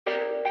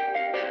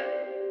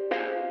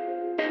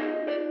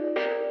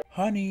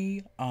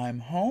Honey, I'm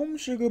home,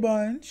 Sugar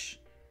Bunch.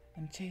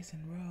 I'm chasing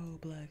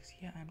Roblox.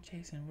 Yeah, I'm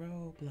chasing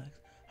Roblox.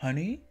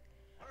 Honey,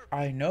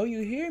 I know you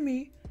hear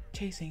me.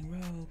 Chasing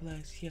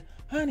Roblox. Yeah,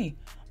 honey.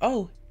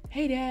 Oh,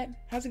 hey, Dad.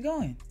 How's it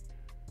going?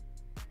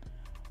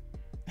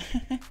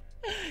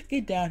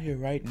 Get down here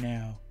right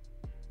now.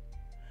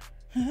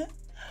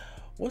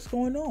 What's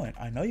going on?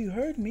 I know you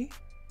heard me.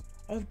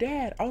 Oh,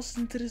 Dad, I was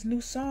listening to this new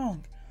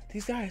song.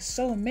 This guy is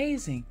so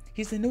amazing.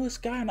 He's the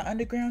newest guy on the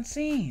underground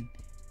scene.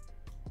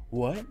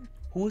 What?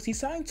 Who is he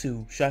signed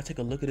to? Should I take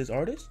a look at his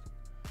artist?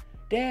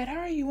 Dad, how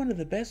are you one of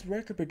the best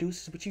record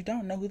producers, but you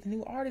don't know who the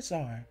new artists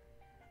are?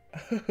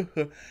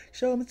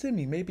 Show them to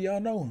me. Maybe I'll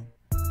know him.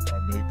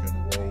 I'm making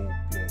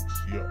Roblox,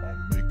 yeah,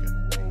 I'm making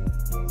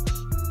Roblox.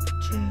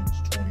 10s,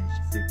 20s,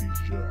 50s,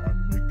 yeah,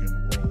 I'm making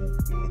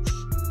Roblox.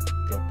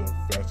 Got the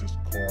fastest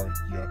car,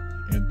 yeah,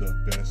 and the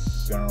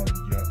best sound,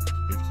 yeah.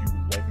 If you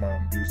like my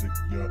music,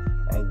 yeah,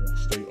 I will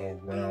stay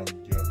around,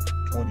 yeah.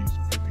 20s,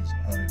 50s,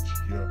 100s,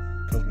 yeah,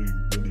 cause we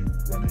really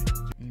running.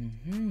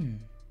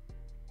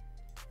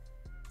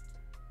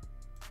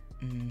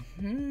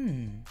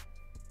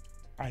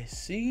 I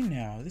see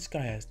now. This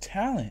guy has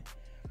talent.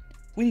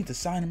 We need to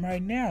sign him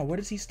right now. Where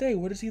does he stay?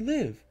 Where does he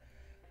live?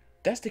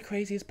 That's the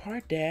craziest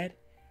part, Dad.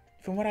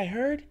 From what I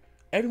heard,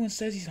 everyone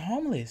says he's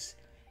homeless.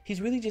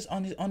 He's really just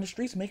on the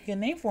streets making a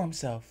name for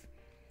himself.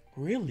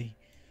 Really?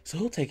 So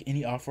he'll take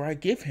any offer I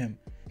give him.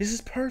 This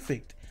is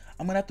perfect.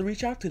 I'm gonna have to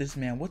reach out to this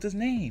man. What's his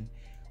name?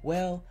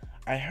 Well,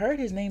 I heard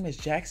his name is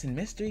Jackson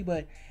Mystery,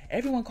 but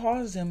everyone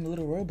calls him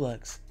Little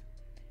Roblox.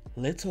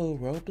 Little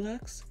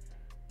Roblox?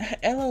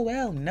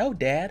 LOL, no,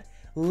 Dad.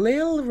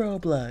 Lil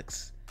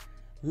Roblox.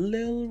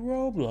 Lil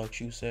Roblox,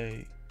 you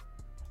say?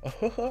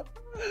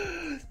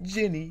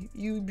 Jenny,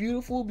 you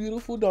beautiful,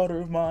 beautiful daughter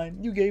of mine.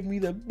 You gave me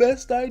the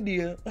best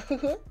idea.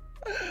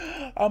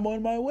 I'm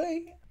on my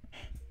way.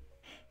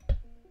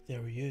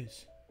 There he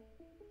is.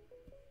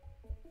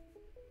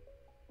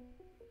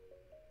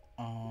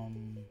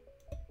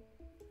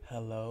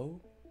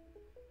 Hello?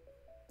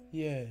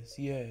 Yes.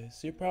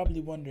 You're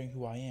probably wondering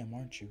who I am,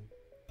 aren't you?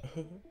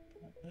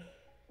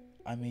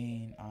 I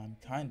mean, I'm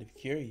kind of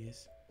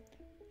curious.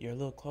 You're a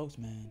little close,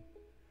 man.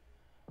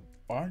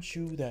 Aren't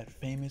you that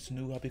famous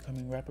new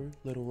up-and-coming rapper,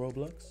 Little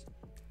Roblox?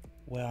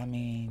 Well, I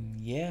mean,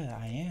 yeah,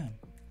 I am.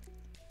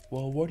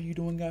 Well, what are you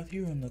doing out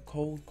here on the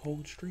cold,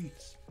 cold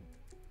streets?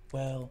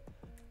 Well,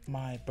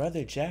 my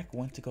brother Jack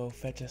went to go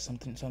fetch us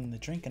something to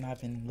drink, and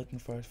I've been looking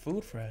for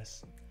food for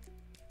us.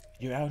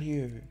 You're out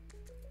here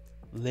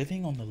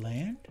living on the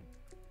land?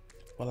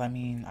 Well, I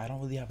mean, I don't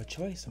really have a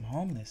choice. I'm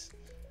homeless.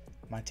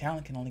 My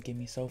talent can only get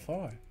me so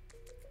far.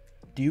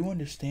 Do you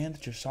understand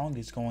that your song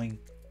is going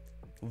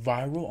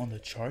viral on the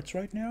charts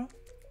right now?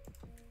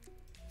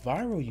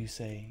 Viral, you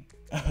say?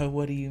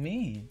 What do you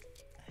mean?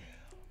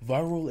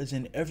 Viral as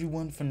in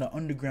everyone from the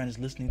underground is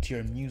listening to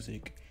your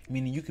music,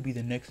 meaning you could be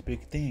the next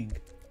big thing.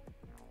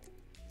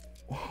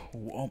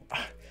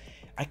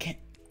 I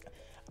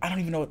don't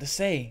even know what to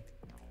say.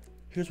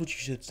 Here's what you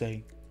should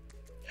say.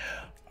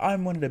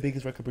 I'm one of the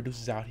biggest record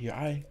producers out here.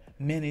 I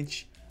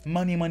manage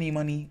Money,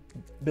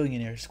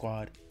 Billionaire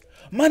Squad.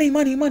 Money,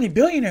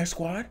 Billionaire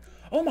Squad?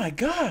 Oh my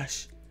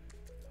gosh.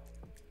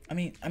 I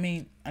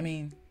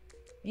mean,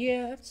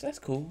 yeah, that's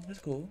cool. That's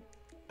cool.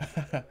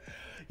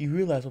 You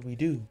realize what we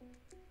do.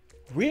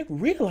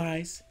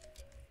 Realize?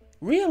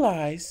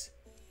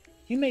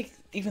 You make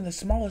even the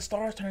smallest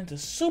stars turn into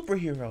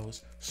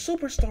superheroes.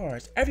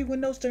 Superstars. Everyone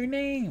knows their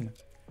name.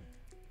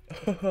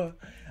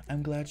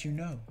 I'm glad you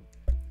know.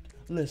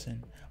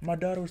 Listen, my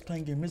daughter was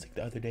playing your music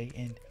the other day,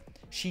 and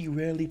she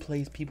rarely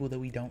plays people that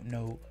we don't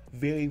know.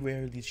 Very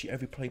rarely does she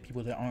ever play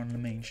people that aren't on the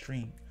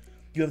mainstream.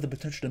 You have the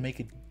potential to make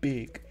it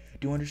big.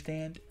 Do you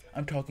understand?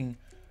 I'm talking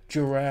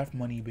giraffe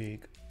money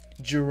big.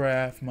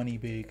 Giraffe money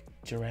big.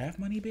 Giraffe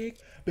money big?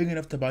 Big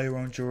enough to buy your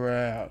own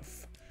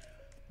giraffe.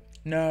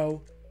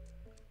 Now,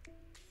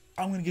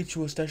 I'm going to get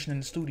you a session in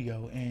the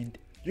studio, and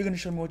you're going to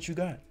show me what you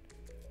got.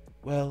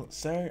 Well,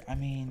 sir, I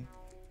mean,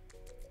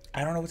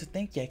 I don't know what to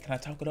think yet. Can I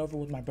talk it over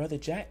with my brother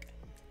Jack?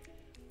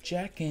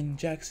 Jack and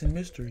Jackson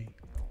Mystery.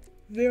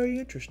 Very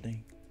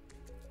interesting.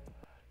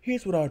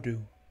 Here's what I'll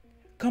do.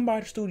 Come by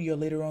the studio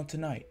later on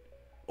tonight.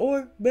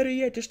 Or, better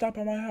yet, just stop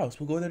by my house.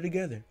 We'll go there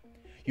together.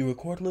 You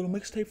record a little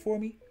mixtape for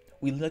me.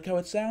 We look how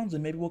it sounds,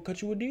 and maybe we'll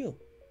cut you a deal.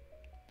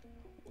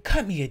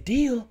 Cut me a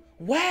deal?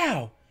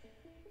 Wow!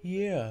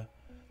 Yeah.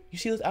 You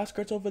see those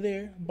outskirts over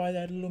there? By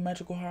that little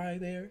magical high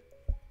there?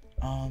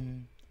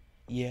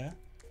 Yeah.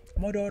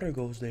 My daughter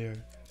goes there.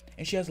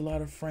 And she has a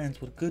lot of friends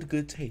with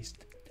good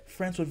taste.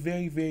 Friends with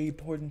very, very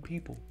important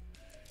people.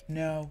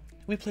 Now,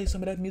 we play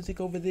some of that music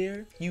over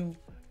there. You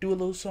do a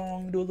little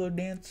song, do a little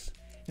dance.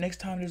 Next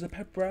time there's a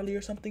pep rally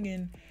or something,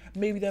 and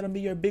maybe that'll be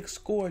your big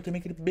score to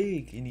make it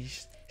big in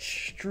these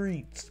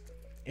streets,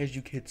 as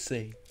you kids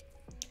say.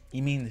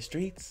 You mean the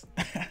streets?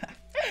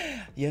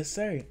 Yes,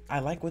 sir. I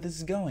like where this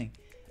is going.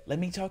 Let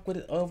me talk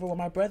over with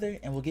my brother,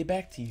 and we'll get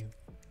back to you.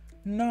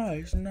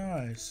 Nice.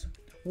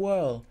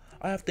 Well,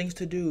 I have things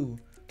to do.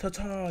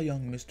 Ta-ta,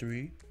 young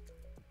mystery.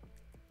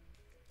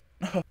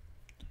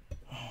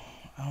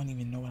 I don't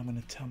even know what I'm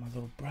gonna tell my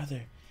little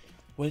brother.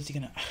 What is he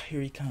gonna...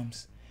 Here he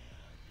comes.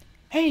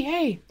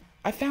 Hey,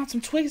 I found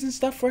some twigs and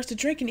stuff for us to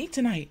drink and eat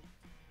tonight.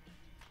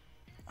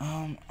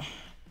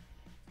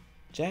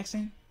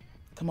 Jackson,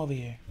 come over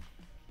here.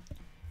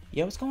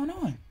 Yeah, what's going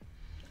on?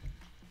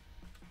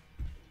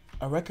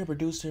 A record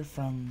producer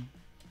from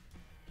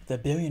the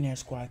Billionaire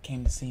Squad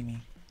came to see me.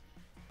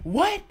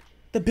 What?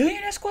 The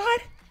Billionaire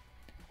Squad?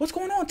 What's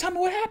going on? Tell me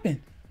what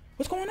happened.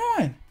 What's going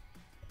on?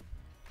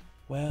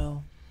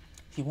 Well,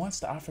 he wants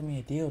to offer me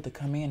a deal to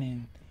come in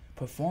and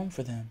perform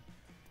for them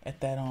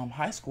at that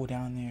high school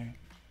down there.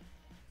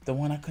 The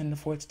one I couldn't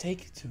afford to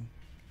take you to.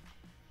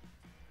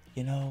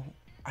 You know,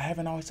 I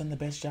haven't always done the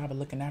best job of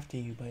looking after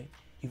you, but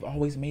you've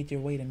always made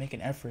your way to make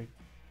an effort,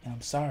 and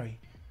I'm sorry.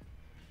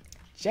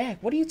 Jack,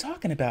 what are you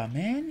talking about,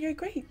 man? You're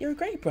a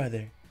great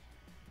brother.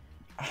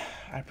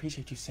 I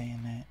appreciate you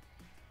saying that.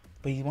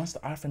 But he wants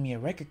to offer me a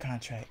record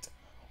contract.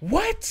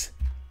 What?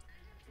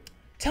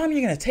 Tell him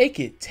you're gonna take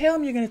it. Tell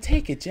him you're gonna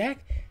take it, Jack.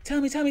 Tell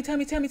me.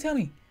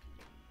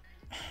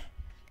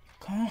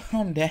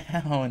 Calm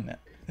down.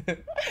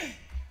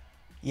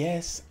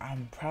 Yes,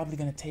 I'm probably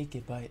gonna take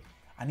it, but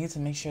I need to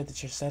make sure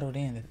that you're settled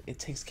in, that it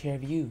takes care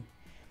of you.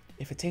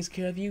 If it takes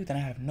care of you, then I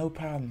have no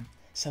problem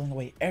selling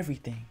away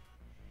everything.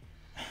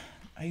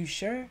 Are you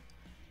sure?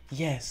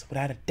 Yes,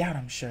 without a doubt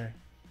I'm sure.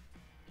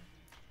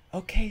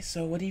 Okay,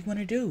 so what do you want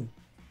to do?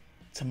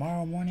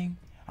 Tomorrow morning,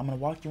 I'm going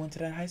to walk you into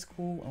that high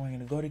school and we're going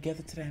to go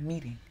together to that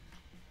meeting.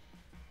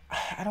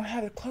 I don't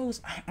have the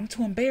clothes. I'm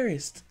too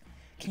embarrassed.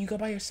 Can you go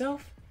by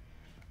yourself?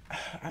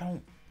 I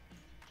don't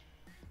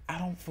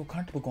feel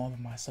comfortable going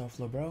by myself,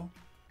 little bro.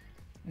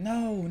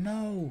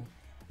 No.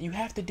 You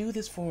have to do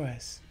this for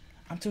us.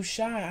 I'm too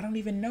shy. I don't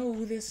even know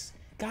who this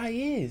guy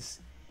is.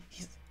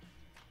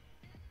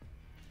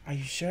 Are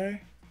you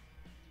sure?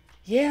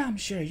 Yeah, I'm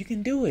sure. You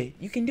can do it.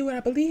 I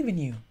believe in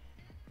you.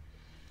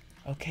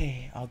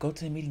 Okay, I'll go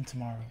to the meeting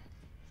tomorrow.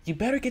 You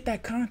better get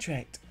that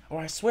contract, or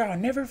I swear I'll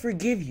never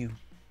forgive you.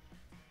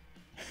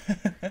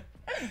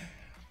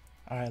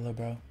 Alright, little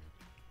bro.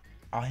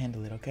 I'll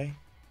handle it, okay?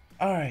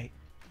 Alright.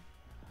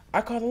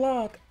 I call the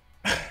log.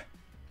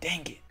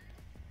 Dang it.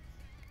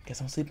 Guess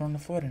I'm sleeping on the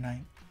floor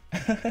tonight.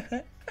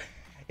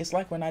 It's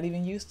like we're not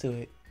even used to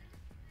it.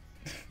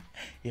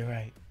 You're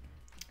right.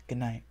 Good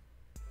night.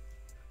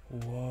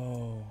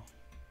 Whoa.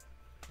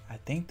 I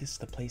think this is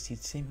the place he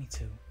sent me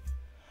to.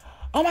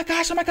 Oh my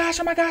gosh.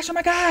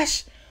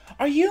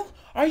 Are you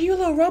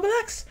little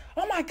Roblox?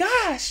 Oh my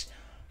gosh.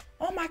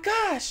 Oh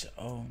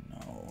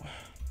no.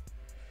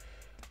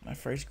 My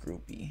first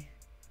groupie.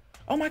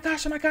 Oh my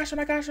gosh.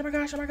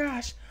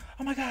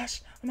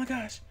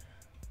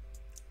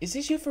 Is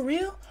this you for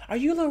real? Are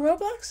you little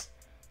Roblox?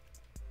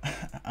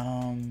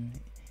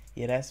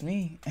 Yeah, that's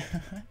me.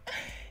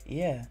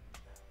 Yeah.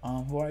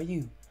 Who are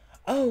you?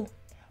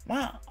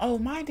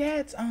 My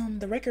dad's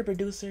the record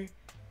producer.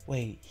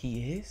 Wait,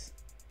 he is?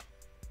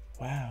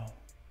 Wow.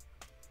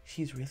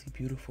 She's really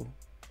beautiful.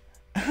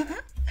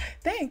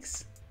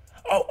 Thanks.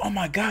 Oh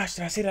my gosh,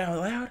 did I say that out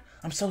loud?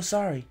 I'm so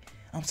sorry.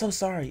 Oh,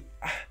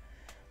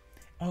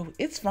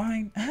 it's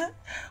fine.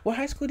 What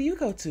high school do you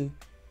go to?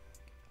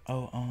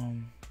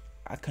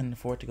 I couldn't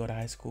afford to go to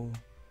high school,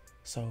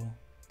 so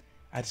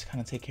I just kind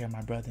of take care of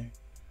my brother.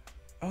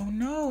 Oh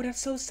no,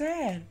 that's so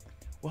sad.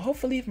 Well,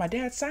 hopefully if my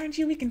dad signs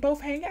you, we can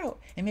both hang out,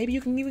 and maybe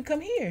you can even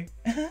come here.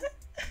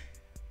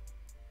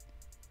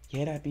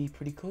 Yeah, that'd be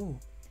pretty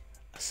cool.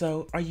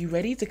 So, are you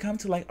ready to come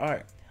to like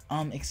our,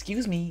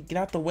 excuse me, get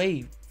out the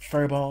way,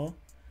 furball.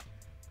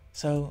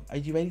 So, are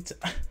you ready to,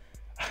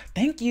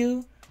 thank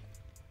you.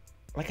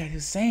 Like I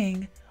was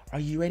saying, are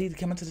you ready to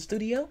come into the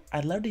studio?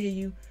 I'd love to hear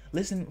you.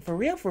 Listen, for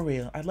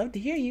real. I'd love to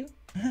hear you.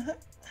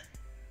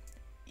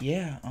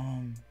 Yeah,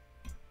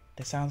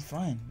 that sounds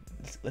fun.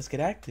 Let's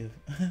get active.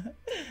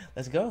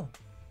 Let's go.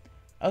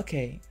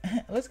 Okay,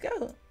 let's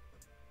go.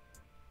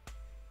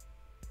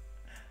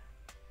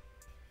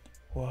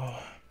 Whoa,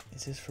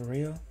 is this for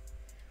real?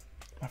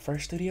 My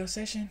first studio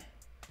session?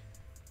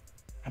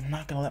 I'm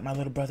not gonna let my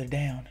little brother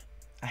down.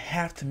 I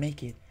have to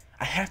make it.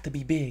 I have to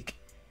be big.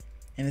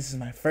 And this is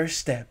my first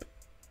step.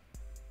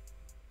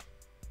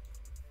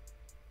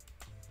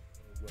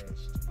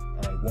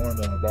 I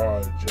wanna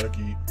buy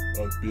Jackie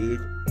a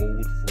big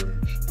old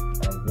fridge.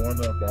 I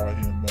wanna buy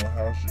him a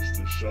house just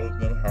to show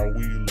them how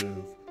we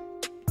live.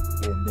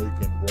 We're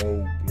making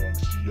Roblox,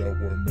 yeah,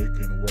 we're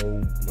making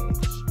Roblox.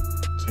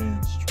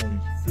 10s,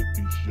 20s,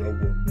 50s, yeah,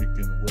 we're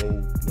making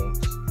Roblox.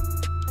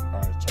 I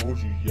told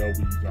you, yeah,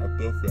 we got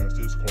the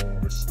fastest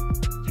cars.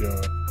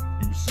 Yeah,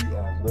 you see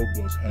our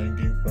Roblox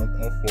hanging from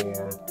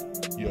afar.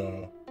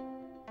 Yeah,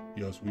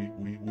 yes,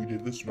 we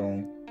did this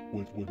song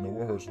with no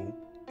rehearsal.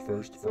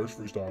 First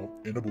freestyle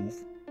in the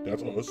booth.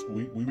 That's us.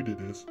 We did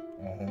this.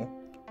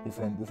 We're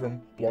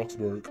from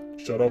Bloxburg.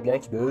 Shout out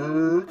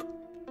Bloxburg.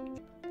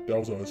 That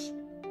was us.